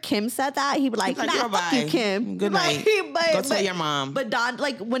sure if Kim said that, he'd be like, nah, fuck you, Kim. Good night. Go tell your mom. But Don,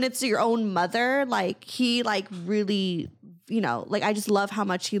 like when it's your own mother, like he like really, you know, like I just love how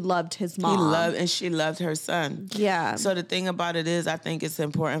much he loved his mom. And she loved her son. Yeah. So the thing about it is, I think it's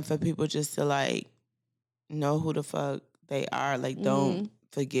important for people just to like know who the fuck they are. Like don't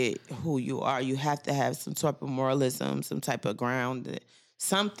forget who you are. You have to have some type of moralism, some type of ground,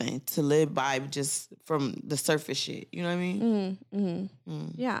 something to live by just from the surface shit. You know what I mean?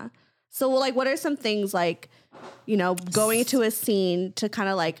 Yeah. So like, what are some things like, you know, going into a scene to kind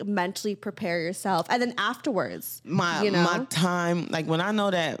of like mentally prepare yourself, and then afterwards, my time, like when I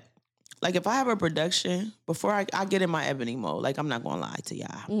know that, like if I have a production, before I get in my Ebony mode, like I'm not gonna lie to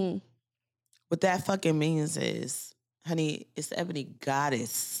y'all. What that fucking means is, honey, it's the Ebony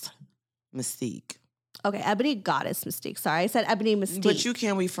Goddess Mystique. Okay, Ebony Goddess Mystique. Sorry, I said Ebony Mystique. But you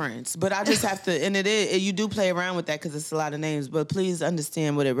can be friends. But I just have to, and you do play around with that because it's a lot of names. But please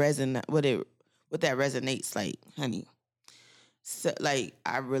understand what that resonates like, honey. So, like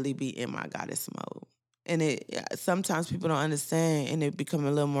I really be in my goddess mode, and sometimes people don't understand, and it become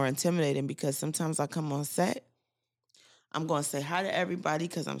a little more intimidating because sometimes I come on set, I'm gonna say hi to everybody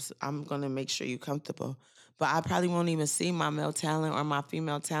because I'm gonna make sure you're comfortable. But I probably won't even see my male talent or my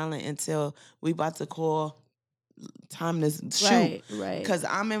female talent until we about to call time to shoot. Right. Because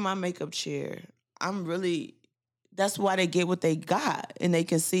I'm in my makeup chair. That's why they get what they got. And they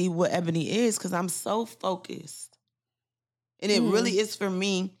can see what Ebony is because I'm so focused. And it really is for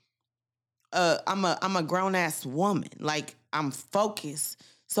me. I'm a grown-ass woman. Like, I'm focused.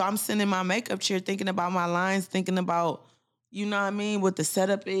 So I'm sitting in my makeup chair thinking about my lines, thinking about, you know what I mean, what the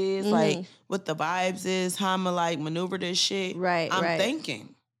setup is, like what the vibes is, how I'm gonna like maneuver this shit. Right, I'm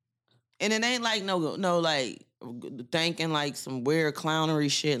thinking. And it ain't like no like thinking like some weird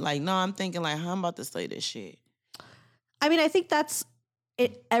clownery shit. Like, no, I'm thinking like, how I'm about to say this shit. I mean, I think that's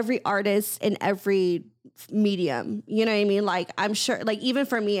it, every artist in every medium. You know what I mean? Like, I'm sure, like, even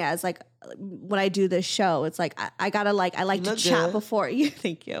for me as like, when I do this show, it's like, I gotta like, I like to chat before you.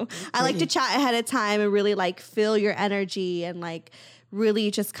 Thank you. I like to chat ahead of time and really like feel your energy and like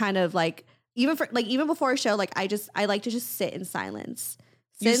really just kind of like, even before a show, like I like to just sit in silence.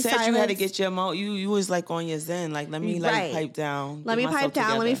 You said you had to get your you was like on your zen, like let me like pipe down. Let me pipe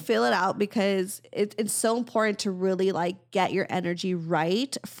down, let me feel it out because it's so important to really like get your energy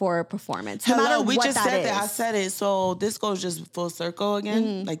right for a performance. No matter we what just that said is. that. I said it. So this goes just full circle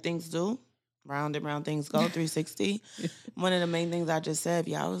again, like things do. Round and round things go, 360. One of the main things I just said, if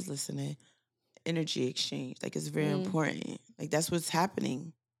y'all was listening, energy exchange. Like it's very important. Like that's what's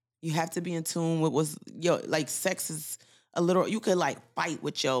happening. You have to be in tune with like sex is you could like fight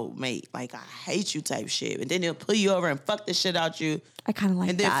with your mate, like I hate you type shit, and then they'll pull you over and fuck the shit out you. I kind of like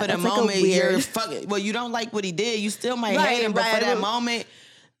that. And then for the moment, you're fucking. Well, you don't like what he did. You still might hate him, but for that moment,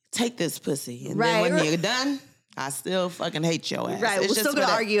 take this pussy, and then when you're done, I still fucking hate your ass. Right, we're still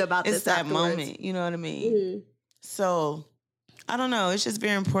gonna argue about this. It's that moment, you know what I mean? Mm-hmm. So, I don't know. It's just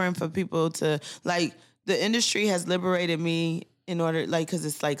very important for people to like. The industry has liberated me in order, like, because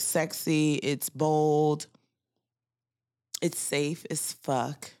it's like sexy, it's bold. It's safe as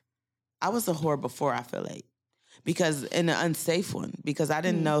fuck. I was a whore before, I feel like. Because, in an unsafe one. Because I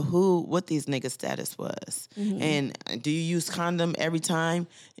didn't know what these niggas' status was. Mm-hmm. And do you use condom every time?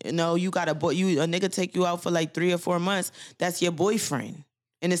 No, you got a nigga take you out for like 3 or 4 months. That's your boyfriend.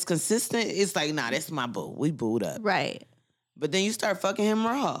 And it's consistent. It's like, nah, that's my boo. We booed up. Right. But then you start fucking him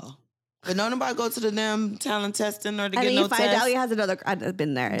raw. But no nobody go to the damn talent testing or to get no test. And then you find out he has another. I've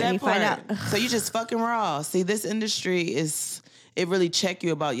been there. And you find out. So you just fucking raw. See, this industry it really check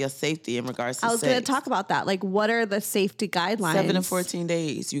you about your safety in regards to sex. I was going to talk about that. Like, what are the safety guidelines? 7 to 14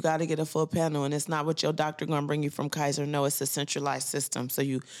 days. You got to get a full panel. And it's not what your doctor going to bring you from Kaiser. No, it's a centralized system. So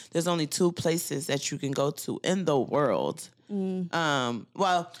there's only 2 places that you can go to in the world.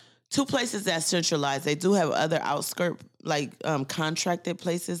 Well, 2 places that's centralized. They do have other outskirt, like contracted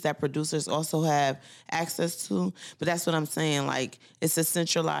places that producers also have access to. But that's what I'm saying. Like, it's a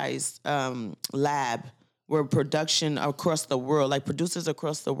centralized lab where production across the world, like producers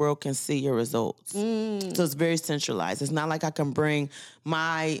across the world can see your results. So it's very centralized. It's not like I can bring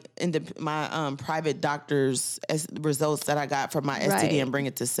my private doctor's results that I got from my STD and bring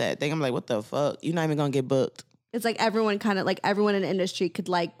it to set. I'm like, what the fuck? You're not even going to get booked. It's like everyone in the industry could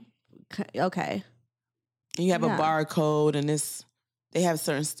like, okay. And you have a barcode and they have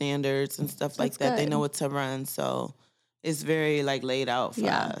certain standards and stuff like that. Good. They know what to run. So it's very like laid out for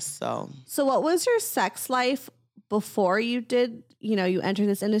us. So what was your sex life before you did, you entered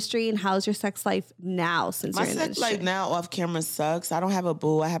this industry, and how's your sex life now since you're in the industry? My sex life now off camera sucks. I don't have a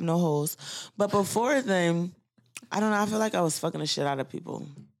boo. I have no hoes. But before then, I don't know. I feel like I was fucking the shit out of people.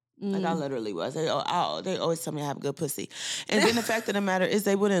 Like I literally was. They always tell me I have good pussy. And then the fact of the matter is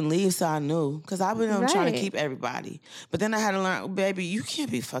they wouldn't leave, so I knew. Because I've been trying to keep everybody. But then I had to learn, baby, you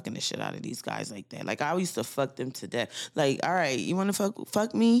can't be fucking the shit out of these guys like that. Like I used to fuck them to death. Like, all right, you want to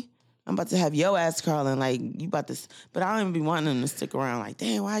fuck me? I'm about to have your ass crawling. Like, you about to... But I don't even be wanting them to stick around. Like,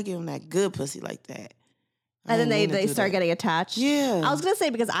 damn, why I give them that good pussy like that? And then they start getting attached? Yeah. I was going to say,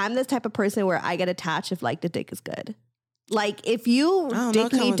 because I'm this type of person where I get attached if like the dick is good. Like, if you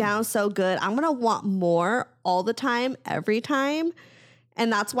dick me down so good, I'm going to want more all the time, every time.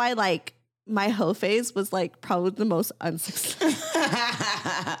 And that's why, like, my hoe phase was, like, probably the most unsuccessful.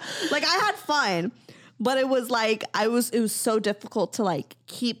 Like, I had fun, but it was, like, it was so difficult to, like,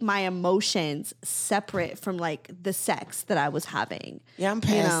 keep my emotions separate from, like, the sex that I was having. Yeah, I'm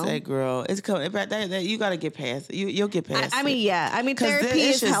past that, girl. It's coming. You got to get past it. You'll get past it. I mean, therapy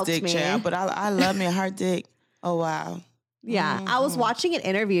has helped dick, me. Child, but I love me a hard dick. Oh, wow. Yeah, I was watching an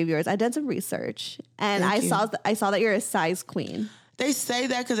interview of yours. I did some research, and I saw that you're a size queen. They say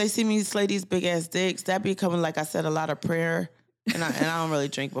that because they see me slay these big ass dicks. That becoming, like I said, a lot of prayer, and I don't really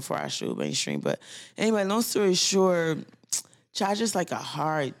drink before I shoot mainstream. But anyway, long story short, I just like a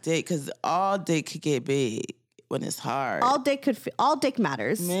hard dick because all dick could get big when it's hard. All dick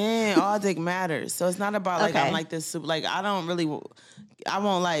matters. Man, all dick matters. So it's not about like I'm like this super. Like I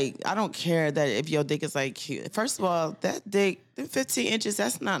don't care that if your dick is like cute. First of all, that dick, 15 inches,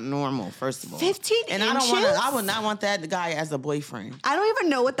 that's not normal, first of all. 15 inches? And I would not want that guy as a boyfriend. I don't even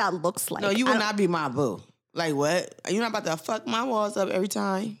know what that looks like. No, you would not be my boo. Like what? Are you not about to fuck my walls up every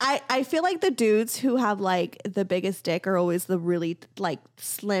time? I feel like the dudes who have like the biggest dick are always the really like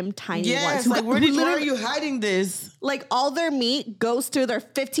slim, tiny ones. Like where are you hiding this? Like all their meat goes through their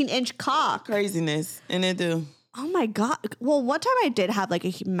 15-inch cock. Craziness. And they do. Oh my God. Well, one time I did have like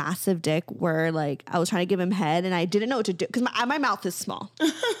a massive dick where like I was trying to give him head and I didn't know what to do because my mouth is small.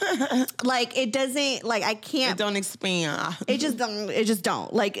 Like it doesn't, like I can't. It don't expand. It just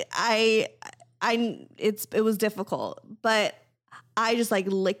don't. Like it was difficult, but I just like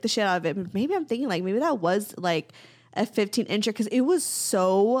licked the shit out of it. But maybe I'm thinking like maybe that was like a 15-incher because it was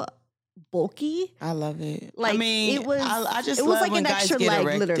so bulky. I love it. Like, I mean, it was. I just it love was like when an guys extra get leg,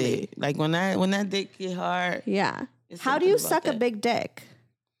 erected. literally. Like when that dick get hard. Yeah. How do you suck a big dick?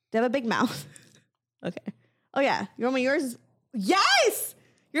 Do you have a big mouth? Okay. Oh yeah, yours. Yes,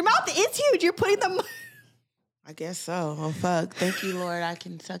 your mouth is huge. You're putting them. I guess so. Oh fuck! Thank you, Lord. I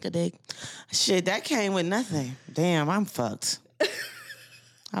can suck a dick. Shit, that came with nothing. Damn, I'm fucked.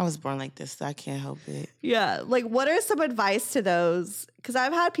 I was born like this, so I can't help it. Yeah. Like, what are some advice to those? Because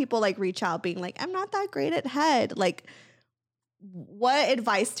I've had people like reach out being like, I'm not that great at head. Like, what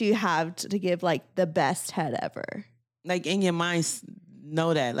advice do you have to give like the best head ever? Like in your mind,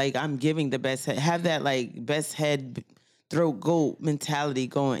 know that like I'm giving the best head. Have that like best head throat goat mentality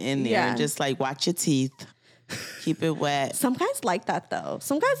going in there. And just like watch your teeth. Keep it wet. Some guys like that though.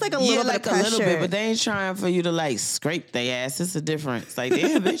 Some guys like a little bit of pressure. A little bit, but they ain't trying for you to like scrape their ass. It's a difference. Like,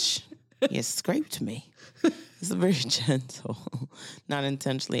 damn, bitch, you scraped me. It's very gentle, not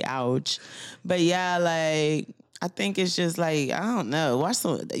intentionally. Ouch. But yeah, like I think it's just like I don't know. Watch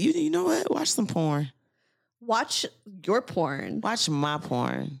some. You know what? Watch some porn. Watch your porn. Watch my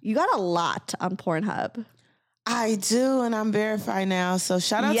porn. You got a lot on Pornhub. I do, and I'm verified now. So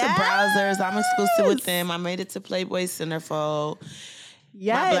shout out to Browsers. I'm exclusive with them. I made it to Playboy Centerfold.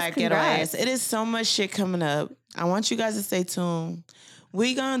 Yes, my black ghetto congrats. ass. It is so much shit coming up. I want you guys to stay tuned.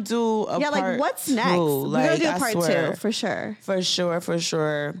 We gonna do a part like what's next? Two. We're gonna do a part 2 for sure. For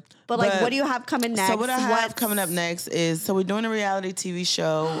sure. But like, what do you have coming next? So what I have coming up next is, so we're doing a reality TV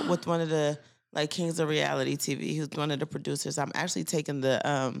show with one of the like kings of reality TV, who's one of the producers. I'm actually taking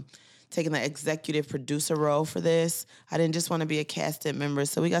the executive producer role for this. I didn't just want to be a casted member.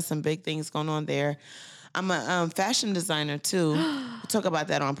 So we got some big things going on there. I'm a fashion designer too. We'll talk about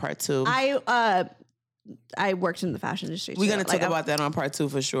that on part 2. I worked in the fashion industry. We're going to talk about that on part 2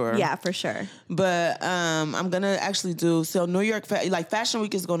 for sure. Yeah, for sure. But I'm going to actually New York, like Fashion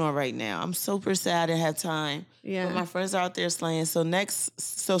Week is going on right now. I'm super sad I didn't have time. Yeah. But my friends are out there slaying. So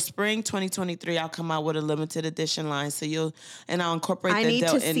spring 2023, I'll come out with a limited edition line. So I'll incorporate the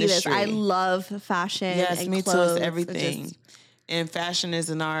adult industry. I need to see this. I love fashion. Yes, and me clothes. Too. It's everything. And fashion is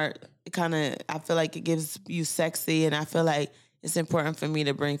an art. I feel like it gives you sexy, and I feel like it's important for me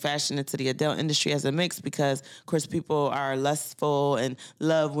to bring fashion into the adult industry as a mix because, of course, people are lustful and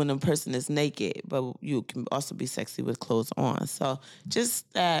love when a person is naked, but you can also be sexy with clothes on. So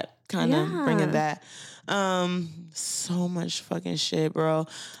just that kind of bringing that. So much fucking shit, bro.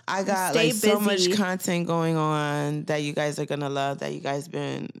 I got so much content going on that you guys are going to love, that you guys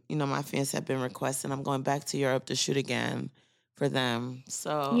my fans have been requesting. I'm going back to Europe to shoot again for them.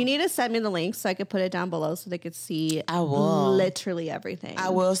 So you need to send me the link so I could put it down below so they could see literally everything. I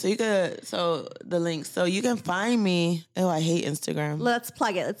will. So the link. So you can find me. Oh, I hate Instagram. Let's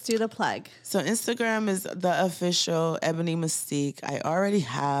plug it. Let's do the plug. So Instagram is the official Ebony Mystique.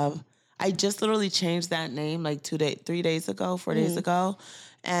 I just literally changed that name like 4 days ago.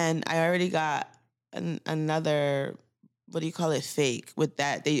 And I already got another, fake with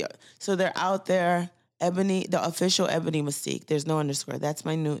that. They're out there. Ebony, the official Ebony Mystique. There's no underscore. That's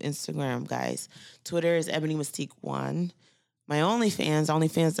my new Instagram, guys. Twitter is Ebony Mystique 1. My OnlyFans,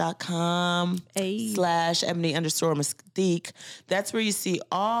 onlyfans.com/Ebony_Mystique. That's where you see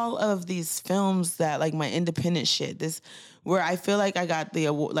all of these films that like my independent shit. This where I feel like I got the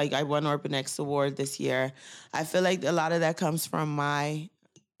award, like I won Urban X Award this year. I feel like a lot of that comes from my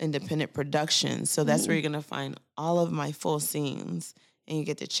independent production. So that's where you're gonna find all of my full scenes. And you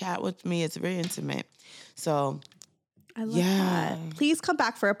get to chat with me. It's very intimate. So, I love that. Please come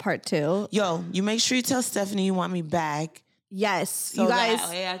back for a part 2. Yo, you make sure you tell Stephanie you want me back. Yes, so you guys. That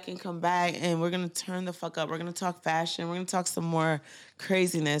way I can come back and we're going to turn the fuck up. We're going to talk fashion. We're going to talk some more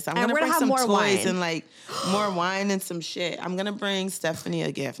craziness. I'm going to bring some toys wine. And like more wine and some shit. I'm going to bring Stephanie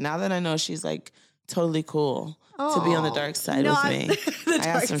a gift. Now that I know she's like totally cool to be on the dark side with me. I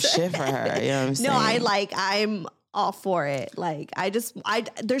got some shit for her. You know what I'm saying? No, I'm all for it. Like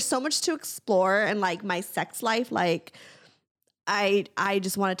there's so much to explore and like my sex life, like I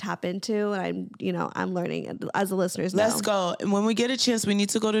just want to tap into, and I'm learning as the listeners know. Let's go. And when we get a chance, we need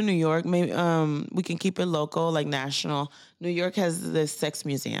to go to New York. Maybe we can keep it local, like national. New York has the sex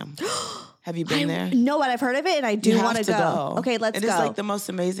museum. Have you been there? No, but I've heard of it and I do want to go. Okay, let's go. It is like the most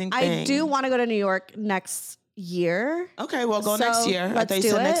amazing thing. I do want to go to New York next year. Okay, well, go next year. I thought you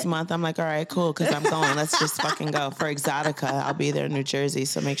said next month. I'm like, all right, cool, because I'm going. Let's just fucking go. For Exotica, I'll be there in New Jersey,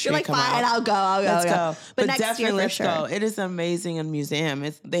 so make sure you come out. I'll go. Let's go. But next definitely year, let's go. It is amazing in museum.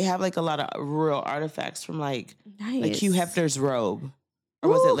 They have like a lot of real artifacts from like Hugh Hefner's robe. Or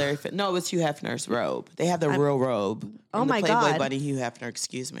was it Larry Fitz? No, it was Hugh Hefner's robe. They have the real robe. Oh my God. Playboy bunny Hugh Hefner,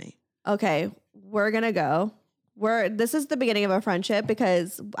 excuse me. Okay, we're going to go. This is the beginning of a friendship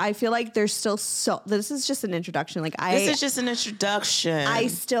because I feel like there's still this is just an introduction. This is just an introduction. I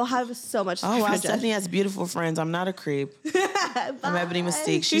still have so much. Oh wow, Stephanie has beautiful friends. I'm not a creep. I'm Ebony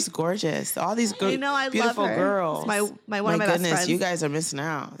Mystique. She's gorgeous. All these beautiful girls. It's my one of my best friends. You guys are missing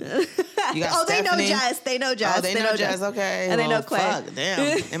out. You got Stephanie. They know Jess. Oh, they know Jess. Okay. And they know Clay. Fuck,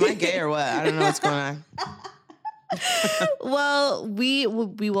 damn. Am I gay or what? I don't know what's going on. Well, we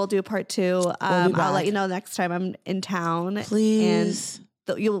will do part 2. I'll let you know next time I'm in town. Please.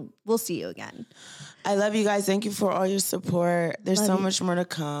 And we'll see you again. I love you guys. Thank you for all your support. There's so much more to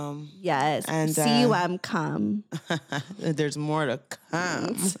come. Yes. And CUM come. There's more to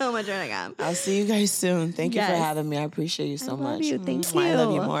come. So much more to come. I'll see you guys soon. Thank you for having me. I appreciate you so much. I love you. Thank you. I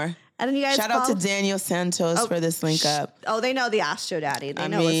love you more. And then you guys shout out to Daniel Santos for this link up. Oh, they know the Astro Daddy. They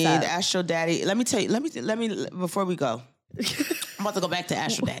know what's up. The Astro Daddy. Let me tell you. Let me before we go. I'm about to go back to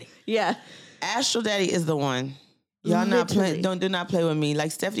Astro Daddy. Yeah. Astro Daddy is the one. Y'all not playing. Do not play with me.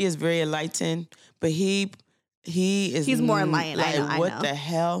 Like Stephanie is very enlightened, but he's more enlightened. Like, I know. What the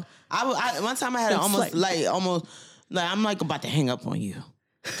hell? One time I had almost I'm like about to hang up on you.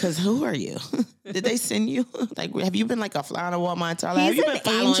 Cause who are you? Did they send you? Like, have you been like a fly on the wall my entire life? Have you been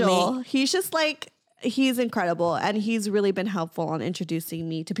following angel. me? He's just like, he's incredible. And he's really been helpful on introducing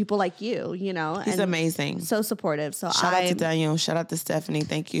me to people like you, you know. He's amazing. So supportive. So shout out to Daniel. Shout out to Stephanie.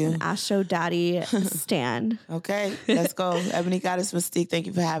 Thank you. Astro Daddy Stan. Okay, let's go. Ebony Goddess Mystique. Thank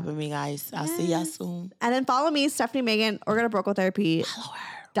you for having me, guys. I'll see y'all soon. And then follow me, Stephanie Megan, or go to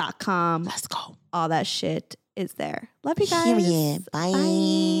BrokeWithTherapy.com. Let's go. All that shit is there. Love you guys. Period.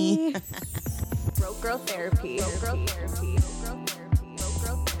 Bye. Bye. Broke Girl Therapy.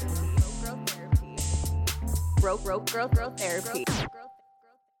 Broke Girl Therapy.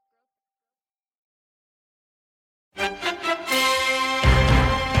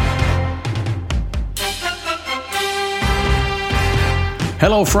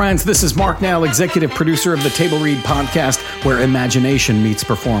 Hello, friends. This is Mark Nell, executive producer of the Table Read podcast, where imagination meets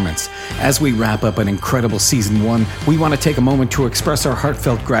performance. As we wrap up an incredible season 1, we want to take a moment to express our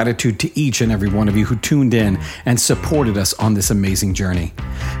heartfelt gratitude to each and every one of you who tuned in and supported us on this amazing journey.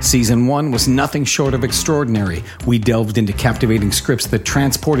 Season 1 was nothing short of extraordinary. We delved into captivating scripts that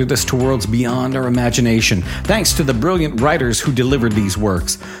transported us to worlds beyond our imagination, thanks to the brilliant writers who delivered these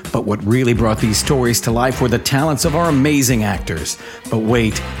works. But what really brought these stories to life were the talents of our amazing actors. But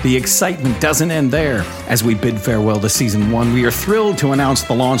wait, the excitement doesn't end there. As we bid farewell to Season 1, we are thrilled to announce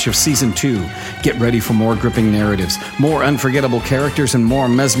the launch of Season 2. Get ready for more gripping narratives, more unforgettable characters, and more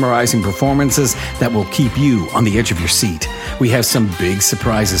mesmerizing performances that will keep you on the edge of your seat. We have some big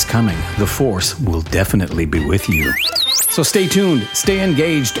surprises coming. The Force will definitely be with you. So stay tuned, stay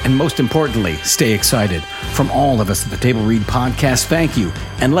engaged, and most importantly, stay excited. From all of us at the Table Read Podcast, thank you,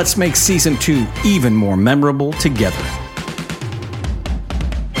 and let's make Season 2 even more memorable together.